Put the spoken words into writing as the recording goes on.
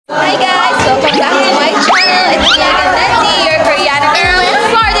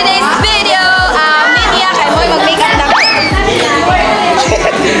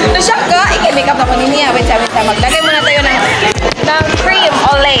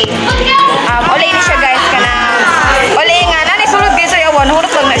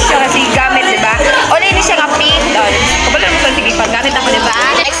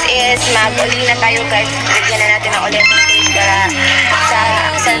guys, bigyan na natin ng ulit sa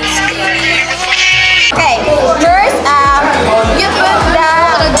sunscreen. Okay, first, you put the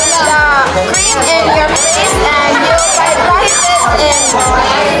cream in your face and you apply it in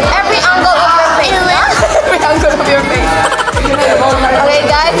every angle of your face. Every angle of your face. Okay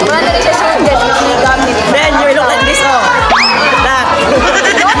guys, wala na rin siya shoot guys. Then you look like this, oh. That.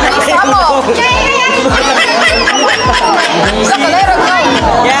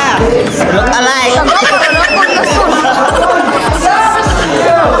 Yeah, look alike.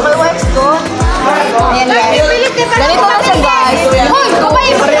 Ayan guys. Ganito na siya guys. Hoy,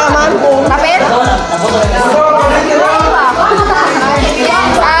 kapay! Kapit?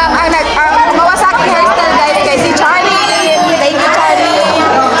 Ang gumawa sa aking hairstyle guys kay si Charlie. Thank you Charlie.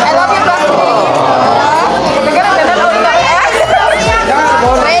 I love you Plastic.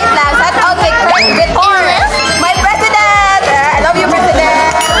 Wait lang. Set out with my president. I love you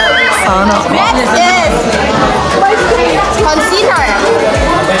president. Next is concealer.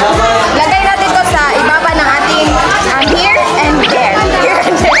 Lagay natin to sa ibaba ng ating here and there. Here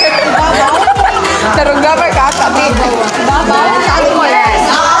and there. Narugdamer ka sabi. Saan mo yan?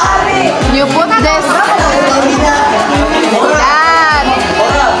 You put this. Yan.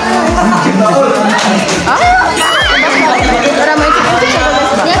 Para may sipusip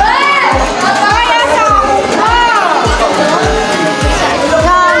siya.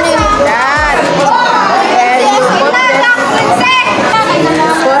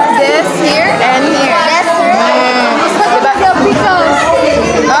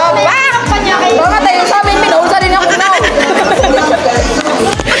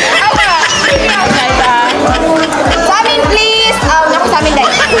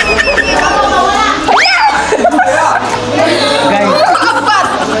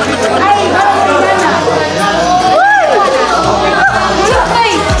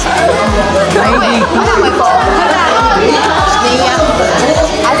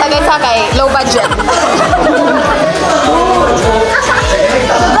 Low budget.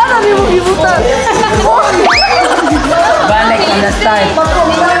 Balik on the start.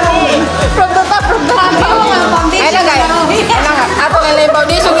 From the top, from the top. Ano guys? Ano nga? Ato nga lang yung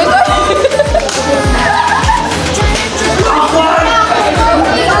foundation dito.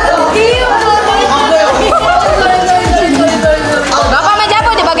 Baka may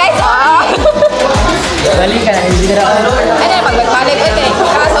japo, di ba guys? Balik ka na, hindi ka na. Ano yung magbalik? Okay.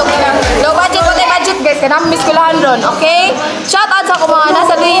 Kasog ka lang. Low budget, wala budget guys. Kanang miskulahan ron, okay? Shout out sa mga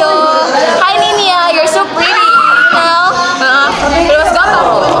nasa Rio. Hi Ninia, you're so pretty. You know? Pero mas ganda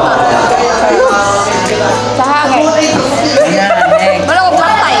ko. Sa hangay. Wala ko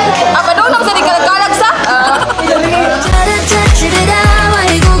plantay. Pa doon ako sa di kalagkalag sa.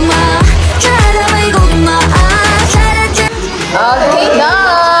 Okay,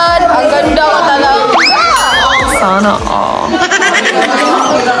 done. Ang ganda ko talaga. Sana all.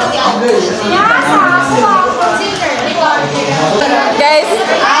 Guys,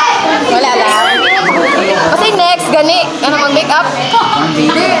 wala lang. Kasi next, gani, ano mag-makeup?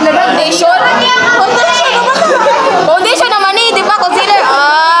 Foundation? Foundation naman eh, di ba? Concealer.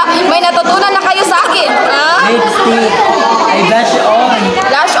 May natutunan na kayo sa akin. Lipstick. Ay, blush on.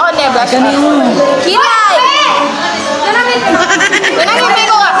 Blush on eh, blush on. Kilay! Nanangipin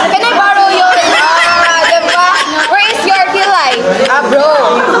ko nga. Can I borrow your, diba? Where is your kilay?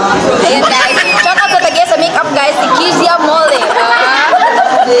 Bro. Ayan guys. Shout out sa tagya sa makeup guys. Si Kizia Mole.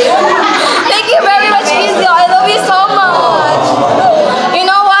 Thank you very much Kizia. I love you so much. You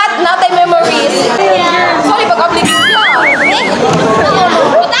know what? Natay memories. Sorry, pag-upload niya.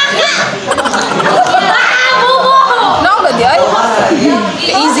 No, good yan.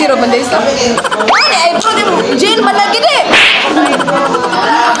 Easy ro man dahil sa. Ano ay bro, jail man lagi din.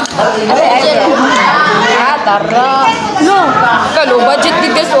 Tara. No. Kalau budget di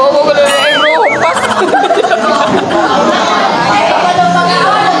guys, oh, wag na euro. Pas.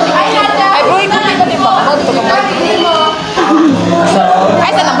 Ay bro, ikaw di ba di ba? Ay,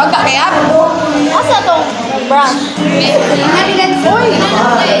 saan ang baga kaya? Asa tong brand?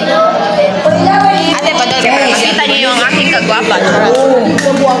 Ate, padol. Makita niyo yung aking kagwapa.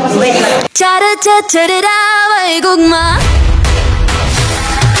 Cha-da-cha-cha-da-da, may gugma.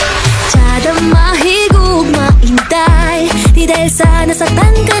 Cha-da mahigugma, hintay. Di dahil sa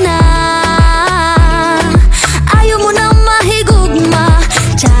nasaktan ka na. Ayaw mo na mahigugma.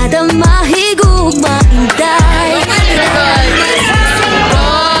 Cha-da mahigugma, hintay.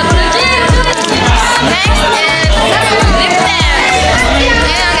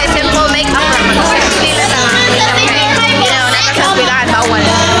 Simple makeup. Nakasasbilaan bawal.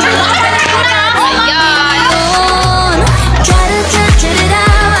 Ayan.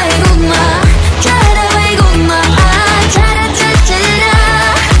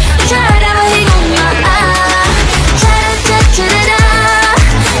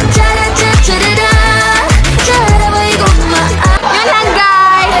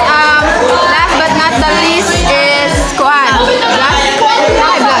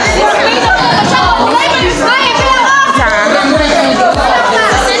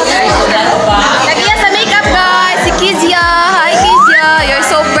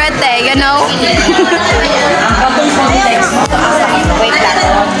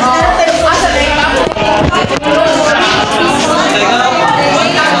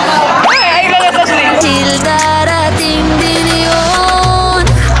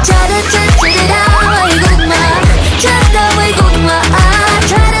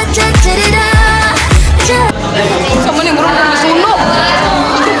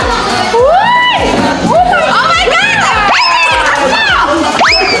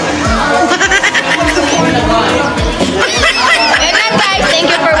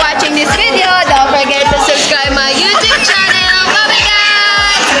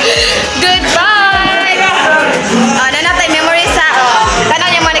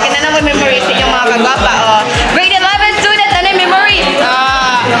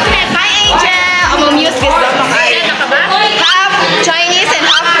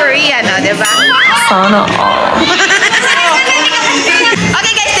 Sana all.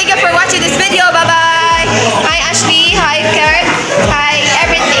 Okay guys, thank you for watching this video. Bye-bye. Hi Ashley. Hi Kurt. Hi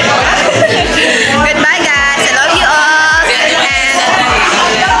everything. Goodbye guys. I love you all. And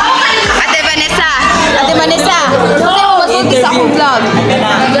Ate Vanessa. Ate Vanessa. Kasi mo masulti sa akong vlog.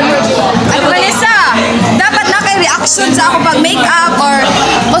 Ate Vanessa. Dapat na kay reaction sa ako pag makeup or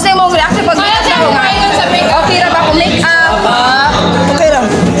kasi mo reaction